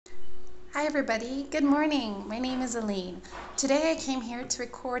Hi everybody, good morning. My name is Aline. Today I came here to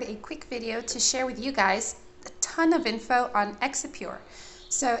record a quick video to share with you guys a ton of info on Exipure.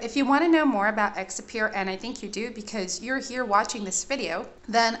 So if you want to know more about Exipure, and I think you do because you're here watching this video,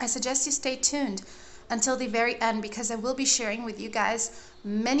 then I suggest you stay tuned until the very end because I will be sharing with you guys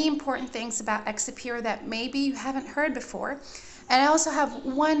many important things about Exipure that maybe you haven't heard before. And I also have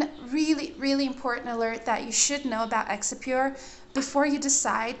one really important alert that you should know about Exipure before you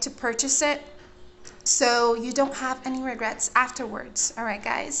decide to purchase it so you don't have any regrets afterwards. All right,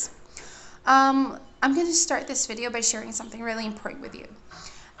 guys. I'm going to start this video by sharing something really important with you.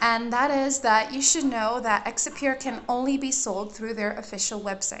 And that is that you should know that Exipure can only be sold through their official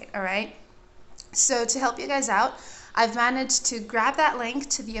website, all right? So to help you guys out, I've managed to grab that link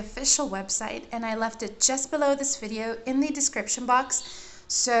to the official website and I left it just below this video in the description box.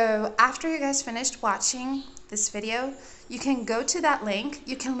 So after you guys finished watching this video, you can go to that link.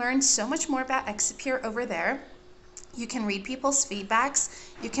 You can learn so much more about Exipure over there. You can read people's feedbacks.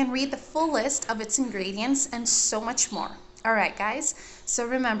 You can read the full list of its ingredients and so much more. All right, guys. So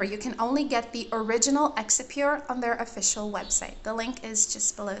remember, you can only get the original Exipure on their official website. The link is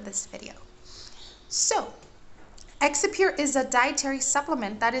just below this video. So, Exipure is a dietary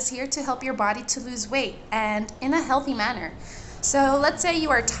supplement that is here to help your body to lose weight and in a healthy manner. So let's say you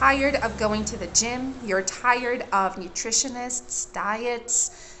are tired of going to the gym, you're tired of nutritionists,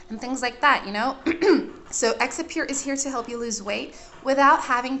 diets, and things like that, you know? So Exipure is here to help you lose weight without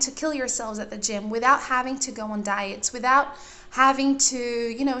having to kill yourselves at the gym, without having to go on diets, without having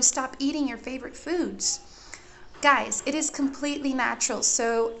to, stop eating your favorite foods. Guys, it is completely natural,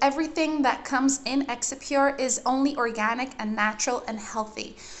 so everything that comes in Exipure is only organic and natural and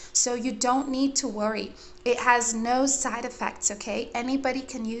healthy. So you don't need to worry. It has no side effects, okay? Anybody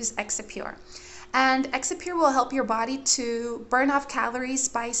can use Exipure. And Exipure will help your body to burn off calories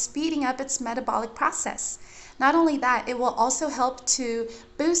by speeding up its metabolic process. Not only that, it will also help to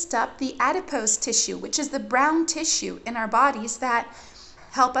boost up the adipose tissue, which is the brown tissue in our bodies that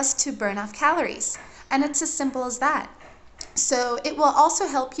help us to burn off calories. And it's as simple as that. So it will also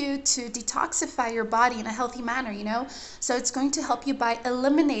help you to detoxify your body in a healthy manner, So it's going to help you by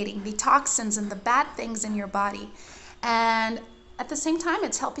eliminating the toxins and the bad things in your body. And at the same time,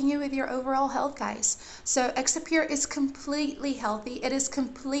 it's helping you with your overall health, guys. So Exipure is completely healthy. It is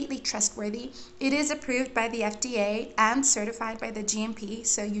completely trustworthy. It is approved by the FDA and certified by the GMP,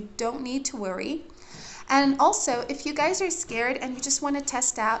 so you don't need to worry. And also, if you guys are scared and you just want to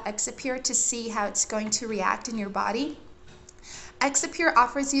test out Exipure to see how it's going to react in your body, Exipure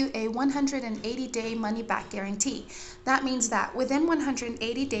offers you a 180-day money-back guarantee. That means that within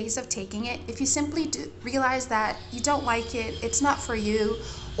 180 days of taking it, if you simply realize that you don't like it, it's not for you,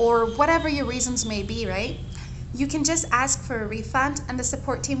 or whatever your reasons may be, right? You can just ask for a refund and the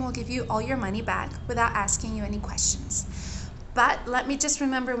support team will give you all your money back without asking you any questions. But let me just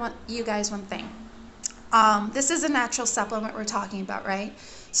remember you guys one thing. This is a natural supplement we're talking about, right?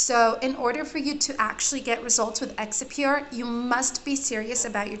 So in order for you to actually get results with Exipure, you must be serious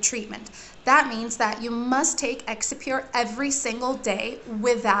about your treatment. That means that you must take Exipure every single day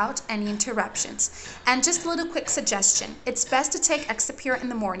without any interruptions. And just a little quick suggestion, it's best to take Exipure in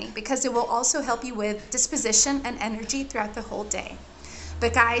the morning because it will also help you with disposition and energy throughout the whole day.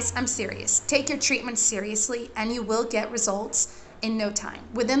 But guys, I'm serious. Take your treatment seriously and you will get results in no time.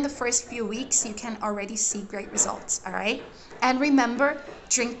 Within the first few weeks, you can already see great results, all right? And remember,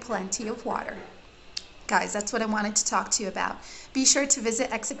 drink plenty of water. Guys, that's what I wanted to talk to you about. Be sure to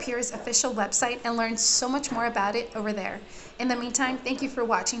visit Exipure's official website and learn so much more about it over there. In the meantime, thank you for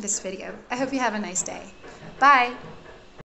watching this video. I hope you have a nice day. Bye.